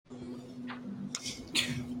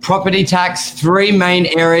Property tax, 3 main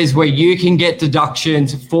areas where you can get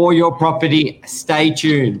deductions for your property. Stay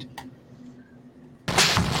tuned.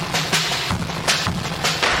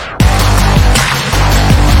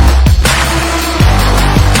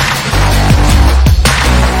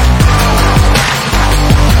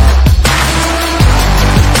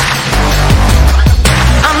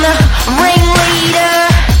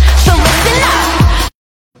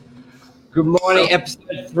 Good morning,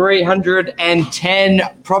 episode 310,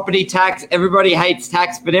 property tax. Everybody hates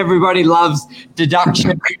tax, but everybody loves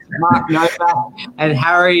deduction. Mark Novak and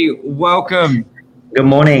Harry, welcome. Good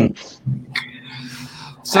morning.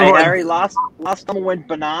 So hey, Harry, last time I went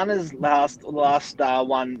bananas, last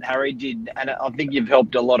one Harry did, and I think you've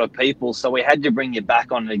helped a lot of people, so we had to bring you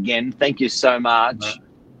back on it again. Thank you so much.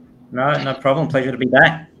 No problem. Pleasure to be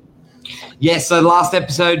back. Yes, so last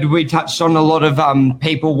episode we touched on a lot of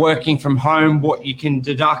people working from home, what you can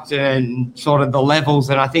deduct and sort of the levels.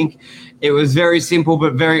 And I think it was very simple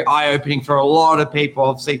but very eye-opening for a lot of people.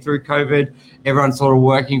 Obviously through COVID, everyone's sort of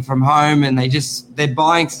working from home and they're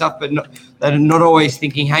buying stuff but they're not always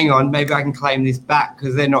thinking, hang on, maybe I can claim this back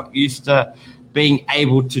because they're not used to being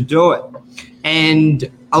able to do it. And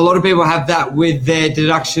a lot of people have that with their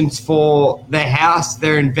deductions for their house,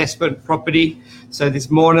 their investment property. So this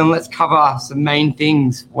morning, let's cover some main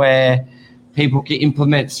things where people can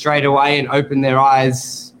implement straight away and open their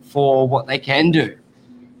eyes for what they can do.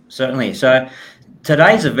 Certainly. So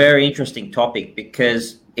today's a very interesting topic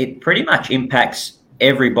because it pretty much impacts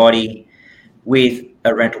everybody with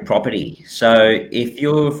a rental property. So if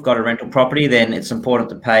you've got a rental property, then it's important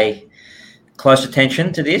to pay close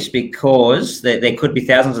attention to this because there could be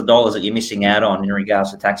thousands of dollars that you're missing out on in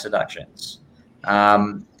regards to tax deductions.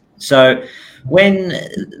 So when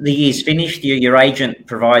the year's finished, your agent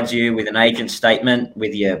provides you with an agent statement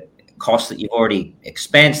with your costs that you've already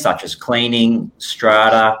expensed, such as cleaning,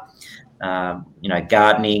 strata,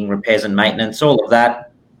 gardening, repairs and maintenance, all of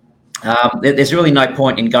that. There's really no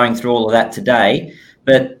point in going through all of that today,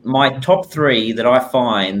 but my top 3 that I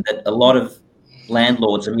find that a lot of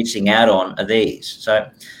landlords are missing out on are these. So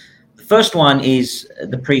the first one is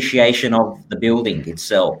depreciation of the building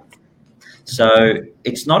itself. So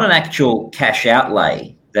it's not an actual cash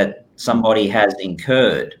outlay that somebody has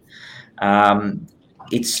incurred.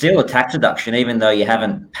 It's still a tax deduction, even though you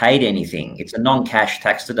haven't paid anything. It's a non-cash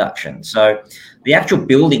tax deduction. So the actual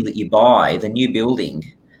building that you buy, the new building,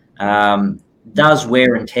 does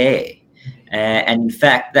wear and tear. And in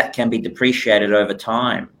fact, that can be depreciated over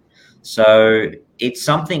time. So it's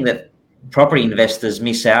something that property investors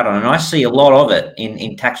miss out on. And I see a lot of it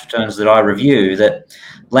in tax returns that I review, that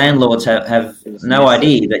landlords have no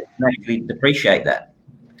idea that you can actually depreciate that.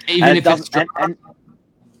 Even if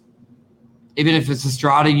it's a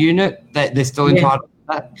strata unit, that they're still entitled to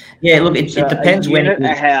that? Yeah, look, it depends when a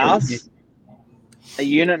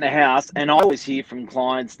unit in a house, and I always hear from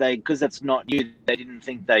clients, because it's not new, they didn't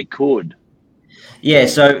think they could. Yeah,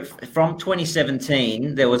 so from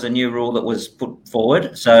 2017, there was a new rule that was put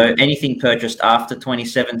forward. So anything purchased after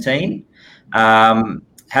 2017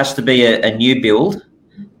 has to be a new build.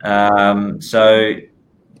 So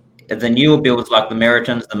the newer builds like the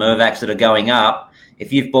Meritons, the Mirvacs that are going up,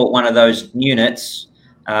 if you've bought one of those units,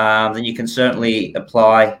 then you can certainly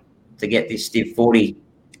apply to get this Div 40.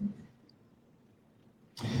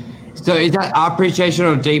 So is that appreciation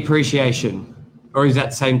or depreciation? Or is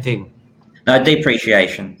that the same thing? No,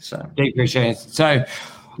 depreciation. So depreciation. So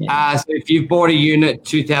if you've bought a unit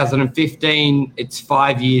 2015, it's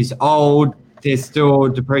 5 years old, there's still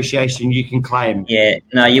depreciation you can claim. Yeah,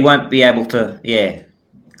 no, you won't be able to,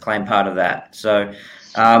 claim part of that. So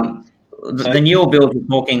the newer build, we're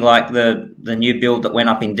talking like the new build that went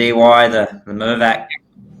up in DY, the Mirvac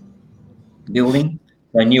building.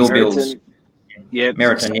 So newer builds. Yeah.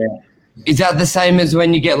 Meriton, yeah. Is that the same as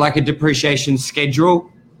when you get like a depreciation schedule?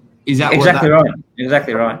 Is that exactly right?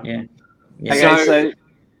 Exactly right. Yeah. Okay, so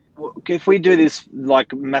if we do this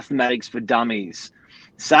like mathematics for dummies,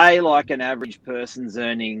 say like an average person's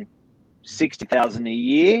earning $60,000 a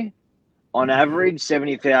year, on average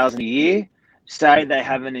 $70,000 a year. Say they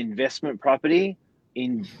have an investment property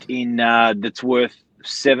in that's worth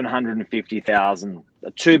 $750,000,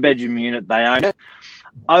 a 2-bedroom unit, they own it.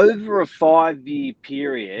 Over a 5-year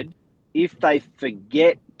period, if they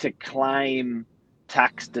forget to claim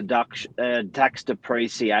tax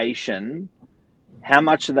depreciation, how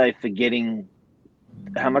much are they forgetting?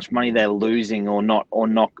 How much money they're losing or not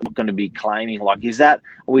going to be claiming? Like, are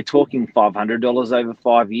we talking $500 over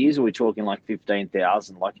 5 years? Or are we talking like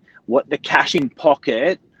 $15,000? Like, what the cash in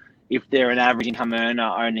pocket, if they're an average income earner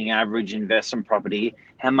owning average investment property,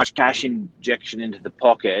 how much cash injection into the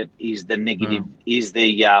pocket is the negative? Is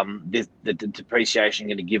the depreciation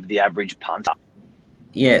going to give the average punter?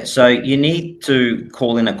 Yeah, so you need to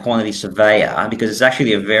call in a quantity surveyor because it's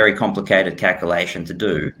actually a very complicated calculation to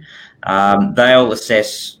do. They'll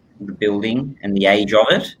assess the building and the age of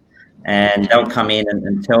it, and they'll come in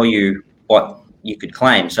and tell you what you could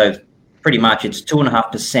claim. So pretty much it's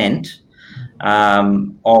 2.5%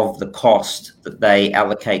 of the cost that they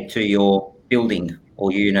allocate to your building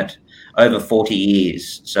or unit over 40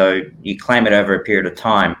 years. So you claim it over a period of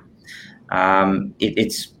time.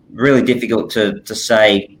 It's really difficult to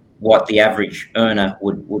say what the average earner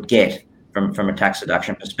would get from a tax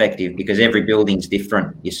deduction perspective because every building's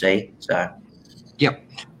different, you see. So, yep.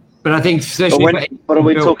 But I think, but are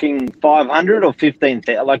we talking 500 or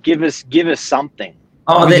 15,000? Like, give us something.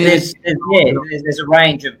 Oh, there's a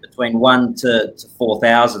range of between $1,000 to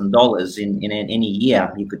 $4,000 in any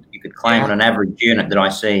year you could claim on an average unit that I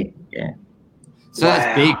see. Yeah. So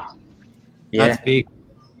that's big. Yeah. That's big.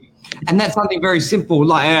 And that's something very simple,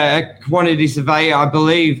 like a quantity surveyor, I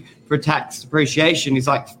believe, for tax depreciation is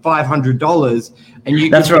like $500, and you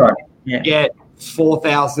get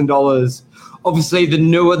 $4,000. Obviously, the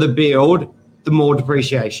newer the build, the more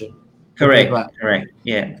depreciation. Correct.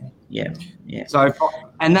 Yeah. So,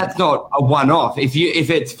 and that's not a one-off. If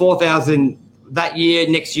it's 4,000 that year,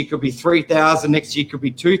 next year could be 3,000, next year could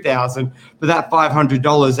be 2,000. But that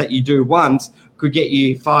 $500 that you do once could get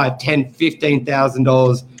you $5,000, $10,000,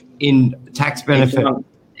 $15,000 in tax benefit.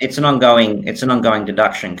 It's an ongoing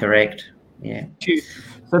deduction, correct? Yeah.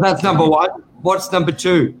 So that's number one. What's number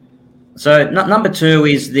two? So number two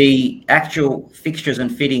is the actual fixtures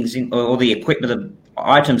and fittings or the equipment of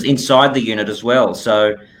items inside the unit as well.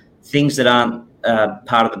 So things that aren't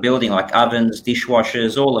part of the building, like ovens,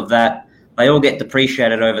 dishwashers, all of that, they all get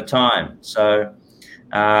depreciated over time. So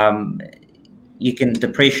you can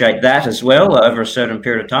depreciate that as well over a certain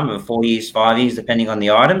period of time, over 4 years, 5 years, depending on the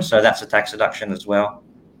item. So that's a tax deduction as well.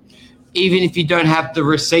 Even if you don't have the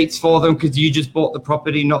receipts for them because you just bought the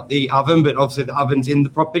property, not the oven, but obviously the oven's in the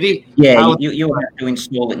property? Yeah, you'll have to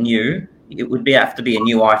install it new. It would have to be a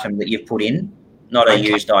new item that you've put in, not a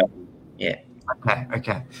used item. Yeah.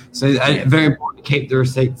 Okay. So very important to keep the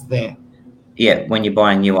receipts there. Yeah, when you're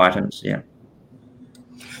buying new items, yeah.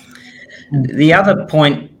 The other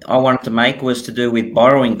point I wanted to make was to do with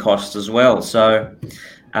borrowing costs as well. So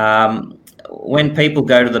when people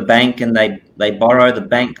go to the bank and they borrow, the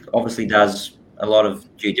bank obviously does a lot of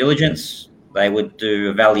due diligence. They would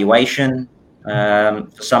do a valuation. For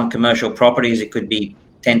some commercial properties, it could be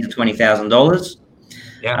 $10,000 to $20,000.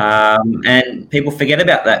 Yeah. And people forget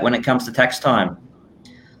about that when it comes to tax time.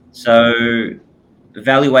 So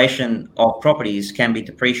valuation of properties can be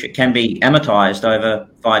amortized over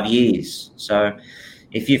 5 years. So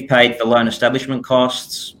if you've paid the loan establishment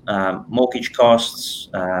costs, mortgage costs,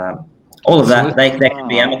 all of that, they can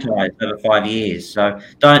be amortized over 5 years. So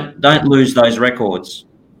don't lose those records.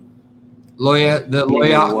 The lawyer.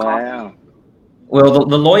 Wow. Well,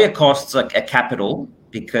 the lawyer costs are capital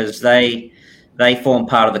because they form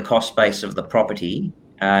part of the cost base of the property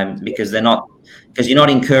because you're not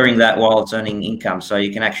incurring that while it's earning income. So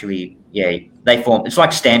you can actually, they form. It's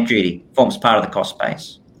like stamp duty, forms part of the cost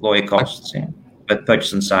base. Lawyer costs, but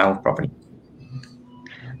purchase and sale of property.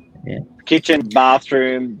 Yeah. Kitchen,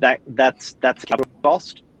 bathroom, that's a capital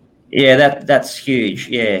cost. Yeah, that's huge.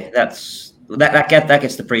 Yeah, that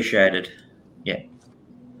gets depreciated. Yeah.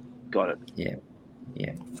 Got it. Yeah.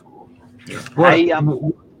 Hey,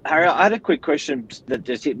 Harry, I had a quick question that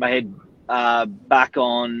just hit my head. Back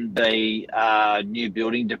on the new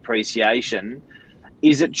building depreciation,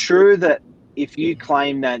 is it true that if you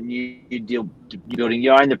claim that new building,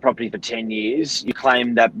 you own the property for 10 years, you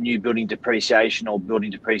claim that new building depreciation or building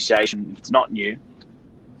depreciation, if it's not new,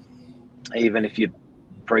 even if you're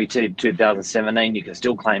pre-2017, you can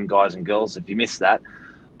still claim, guys and girls, if you missed that.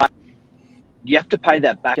 But you have to pay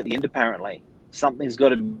that back at the end, apparently. Something's got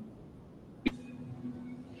to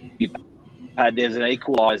be there's an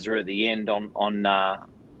equalizer at the end on that.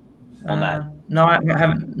 No, I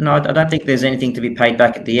haven't. No, I don't think there's anything to be paid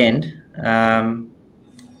back at the end.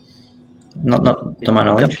 Not to my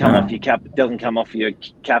knowledge. Doesn't come off your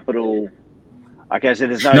capital. Okay, so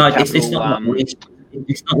there's no capital.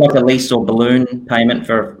 It's not like a lease or balloon payment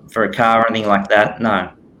for a car or anything like that.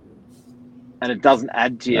 No. And it doesn't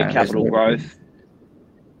add to your capital growth.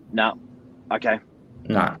 No. Okay.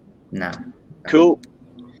 No. Cool.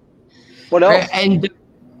 What else? And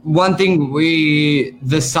one thing, the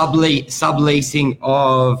subleasing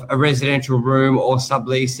of a residential room or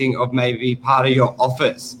subleasing of maybe part of your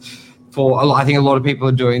office. I think a lot of people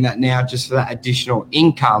are doing that now just for that additional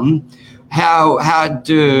income. how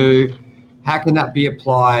can that be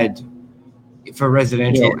applied for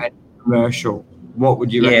residential and commercial? What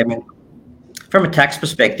would you recommend? From a tax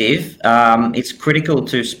perspective, it's critical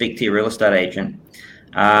to speak to your real estate agent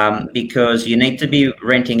because you need to be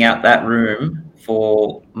renting out that room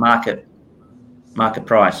for market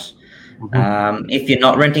price. If you're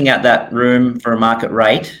not renting out that room for a market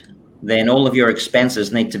rate, then all of your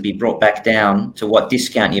expenses need to be brought back down to what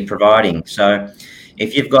discount you're providing. So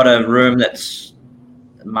if you've got a room that's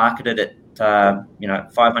marketed at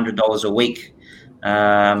 $500 a week,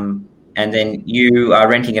 and then you are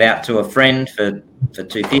renting it out to a friend for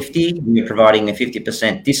 $250, and you're providing a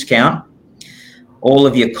 50% discount, all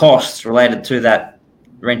of your costs related to that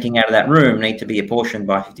renting out of that room need to be apportioned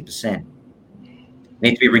by 50%.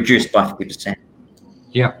 Need to be reduced by 50%.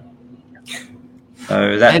 Yeah.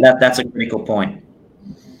 So that's a critical point.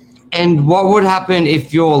 And what would happen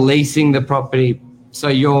if you're leasing the property? So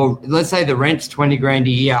let's say the rent's $20,000 a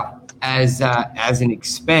year as an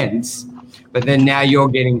expense, but then now you're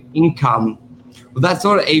getting income. Will that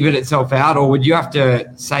sort of even itself out, or would you have to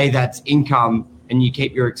say that's income and you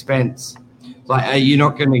keep your expense? Like, are you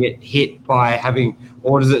not going to get hit by having,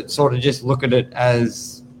 or does it sort of just look at it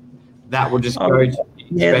as that will just go to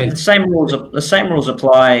the same rules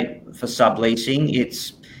apply for subleasing. You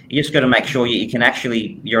just got to make sure you're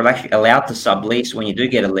actually allowed to sublease when you do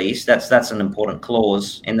get a lease. That's an important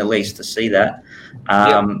clause in the lease to see that.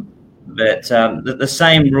 But the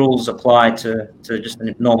same rules apply to just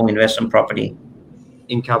a normal investment property.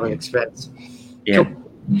 Income and expense. Yeah. Cool.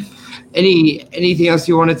 Anything else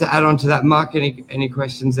you wanted to add on to that, Mark? Any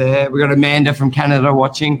questions there? We got Amanda from Canada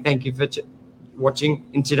watching. Thank you for watching.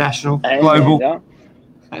 International, global.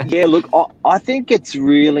 Yeah, look, I think it's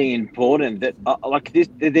really important that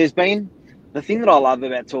there's been, the thing that I love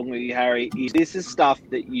about talking with you, Harry, is this is stuff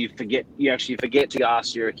that you actually forget to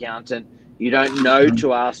ask your accountant. You don't know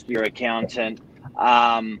to ask your accountant,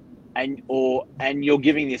 and you're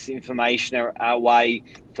giving this information away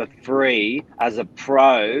for free as a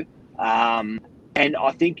pro. And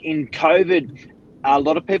I think in COVID, a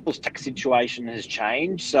lot of people's tax situation has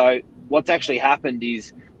changed. So what's actually happened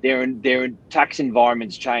is their tax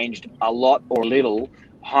environment's changed a lot or little.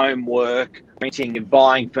 Homework, renting and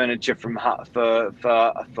buying furniture for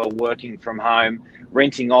working from home,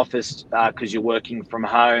 renting office because you're working from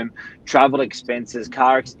home, travel expenses,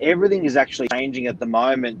 everything is actually changing at the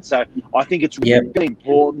moment. So I think it's really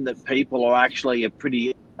important that people are actually a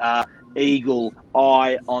pretty eagle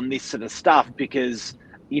eye on this sort of stuff, because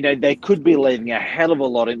they could be leaving a hell of a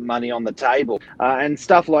lot of money on the table, and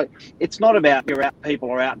stuff like, it's not about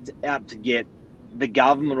people are out to get the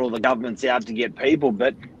government, or the government's out to get people,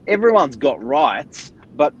 but everyone's got rights,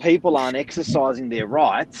 but people aren't exercising their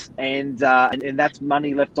rights, and that's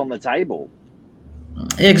money left on the table.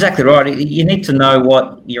 Yeah, exactly right. You need to know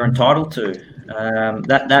what you're entitled to.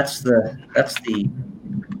 That's the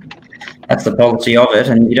policy of it,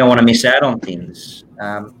 and you don't want to miss out on things.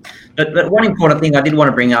 But one important thing I did want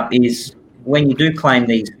to bring up is when you do claim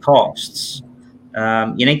these costs,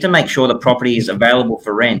 you need to make sure the property is available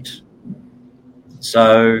for rent.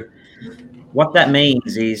 So what that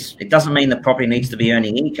means is, it doesn't mean the property needs to be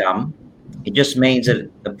earning income. It just means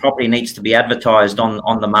that the property needs to be advertised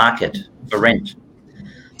on the market for rent.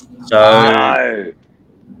 So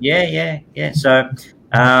yeah. So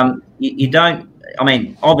you don't. I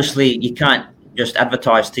mean, obviously, you can't just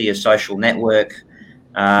advertise to your social network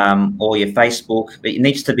or your Facebook, but it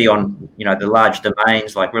needs to be on, the large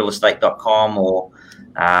domains like realestate.com or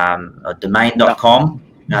domain.com.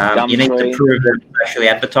 You need to prove that it's actually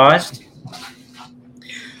advertised.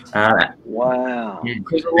 Wow. Yeah.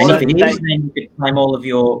 And if it is, then you can claim all of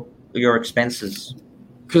your expenses.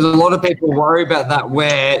 Because a lot of people worry about that,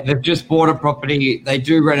 where they've just bought a property, they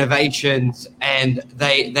do renovations, and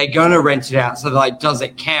they're going to rent it out. So does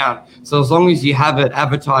it count? So as long as you have it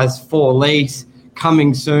advertised for lease,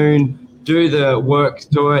 coming soon, do the work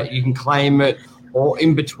to it, you can claim it, or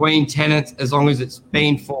in between tenants, as long as it's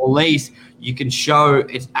been for lease, you can show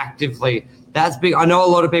it's actively. That's big. I know a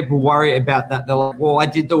lot of people worry about that. They're like, well, I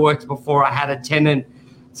did the works before I had a tenant.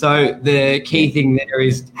 So the key thing there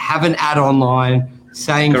is have an ad online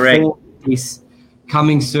saying for lease,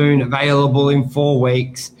 coming soon, available in 4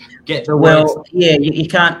 weeks. Get the works. Yeah, you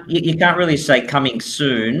can't really say coming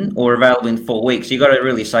soon or available in 4 weeks. You got to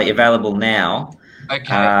really say available now.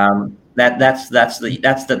 Okay. That's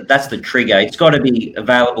the trigger. It's got to be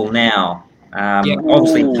available now.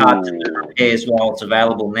 Obviously, it's hard to do repairs while it's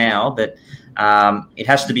available now, but it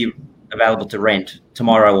has to be available to rent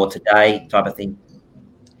tomorrow or today, type of thing.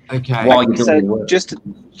 Okay. While you're doing the work. Just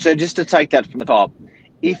to take that from the top,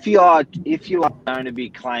 if you are going to be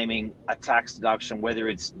claiming a tax deduction, whether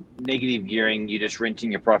it's negative gearing, you're just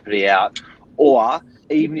renting your property out, or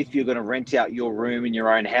even if you're going to rent out your room in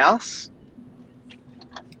your own house,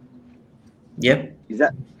 Yep. is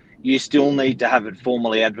that you still need to have it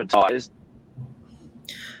formally advertised?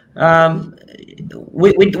 With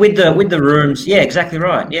the rooms, yeah, exactly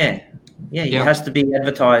right. Yeah, it Yeah. has to be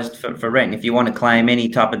advertised for rent if you want to claim any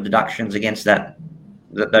type of deductions against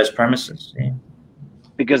those premises. Yeah.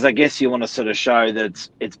 Because I guess you want to sort of show that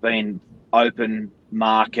it's been open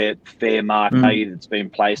market, fair market value that's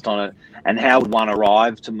been placed on it. And how would one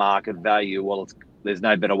arrive to market value? Well, there's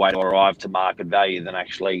no better way to arrive to market value than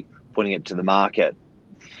actually putting it to the market.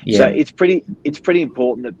 Yeah. So it's pretty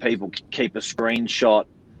important that people keep a screenshot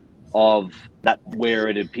of that where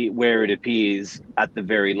it appears at the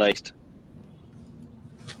very least.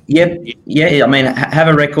 Yep. Yeah. I mean, have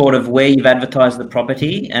a record of where you've advertised the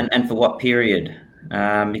property and for what period,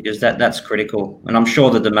 because that's critical. And I'm sure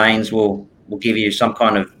the domains will give you some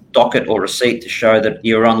kind of docket or receipt to show that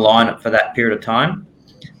you're online for that period of time,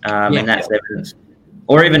 and that's evidence.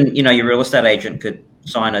 Or even, your real estate agent could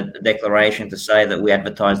sign a declaration to say that we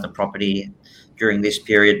advertised the property during this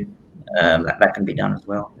period. That can be done as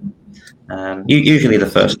well. Usually the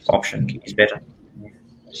first option is better.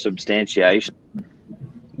 Substantiation.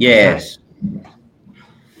 Yes.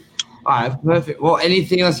 All right, perfect. Well,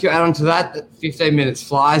 anything else you add on to that? 15 minutes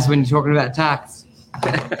flies when you're talking about tax.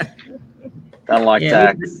 Don't like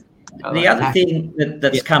tax. The other thing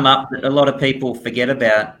that's come up that a lot of people forget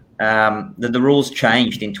about, that the rules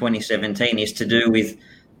changed in 2017, is to do with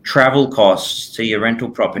travel costs to your rental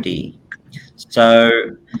property. So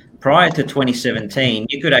prior to 2017,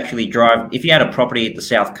 you could actually drive, if you had a property at the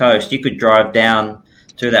South Coast, you could drive down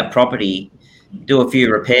to that property, do a few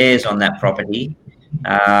repairs on that property,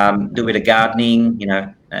 do a bit of gardening,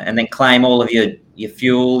 and then claim all of your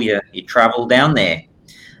fuel, your travel down there.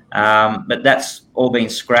 But that's all been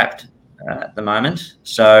scrapped at the moment.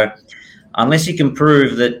 So unless you can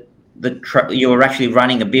prove that you're actually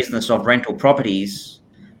running a business of rental properties,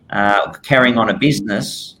 carrying on a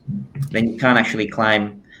business, then you can't actually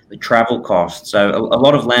claim the travel costs. So a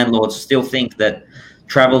lot of landlords still think that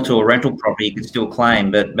travel to a rental property you can still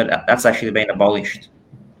claim, but that's actually been abolished.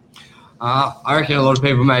 I reckon a lot of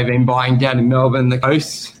people may have been buying down in Melbourne, the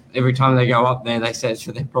coast. Every time they go up there, they search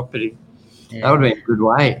for their property. Yeah. That would be a good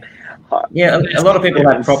way. Yeah, a lot of people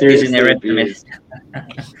have properties in their SMS.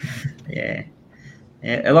 Yeah,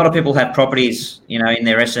 a lot of people have properties, in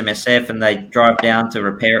their SMSF, and they drive down to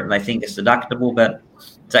repair it, and they think it's deductible, but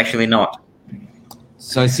it's actually not.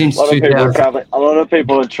 So since a lot of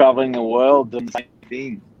people are traveling the world doing the same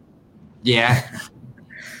thing. Yeah.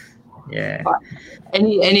 Yeah.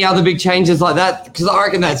 Any other big changes like that? Because I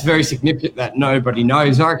reckon that's very significant that nobody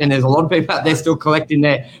knows. I reckon there's a lot of people out there still collecting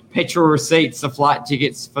their petrol receipts, the flight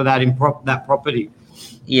tickets for that that property.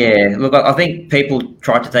 Yeah, look, I think people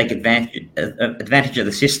tried to take advantage of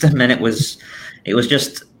the system, and it was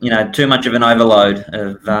just too much of an overload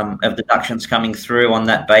of deductions coming through on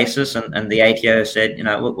that basis, and the ATO said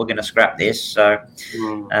we're going to scrap this. So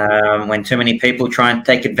when too many people try and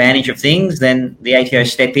take advantage of things, then the ATO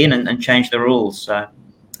step in and change the rules. So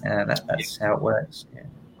that's how it works. Yeah.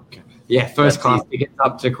 Okay. Yeah, first class tickets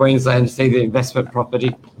up to Queensland to see the investment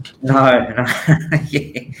property. No.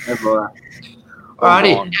 Yeah.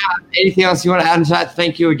 Alrighty. Anything else you want to add to that?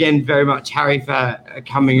 Thank you again very much, Harry, for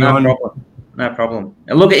coming on. No problem.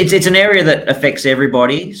 Look, it's an area that affects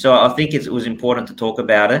everybody, so I think it was important to talk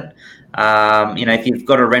about it. If you've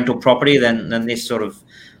got a rental property, then this sort of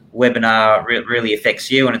webinar really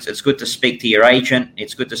affects you, and it's good to speak to your agent.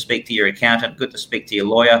 It's good to speak to your accountant. Good to speak to your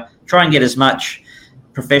lawyer. Try and get as much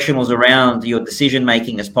professionals around your decision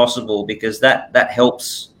making as possible, because that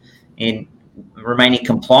helps in remaining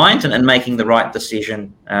compliant and making the right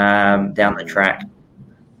decision down the track.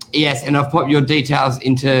 Yes, and I've put your details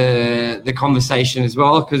into the conversation as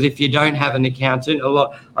well, because if you don't have an accountant,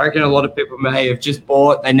 I reckon a lot of people may have just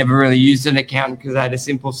bought, they never really used an accountant because they had a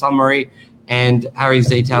simple summary, and Harry's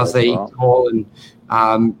details that you can call,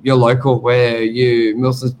 and you're local where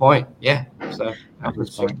Milsons Point. Yeah, so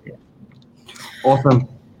Point. Awesome.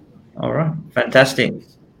 All right, fantastic.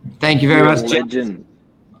 Thank you very much. Legend.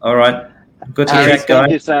 All right. Good to chat, guys.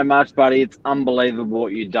 Thank you so much, buddy. It's unbelievable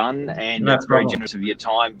what you've done, and it's very generous of your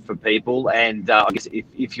time for people. And I guess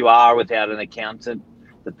if you are without an accountant,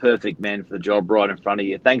 the perfect man for the job right in front of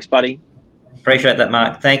you. Thanks, buddy. Appreciate that,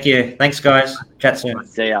 Mark. Thank you. Thanks, guys. Chat soon.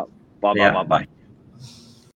 See ya. Bye.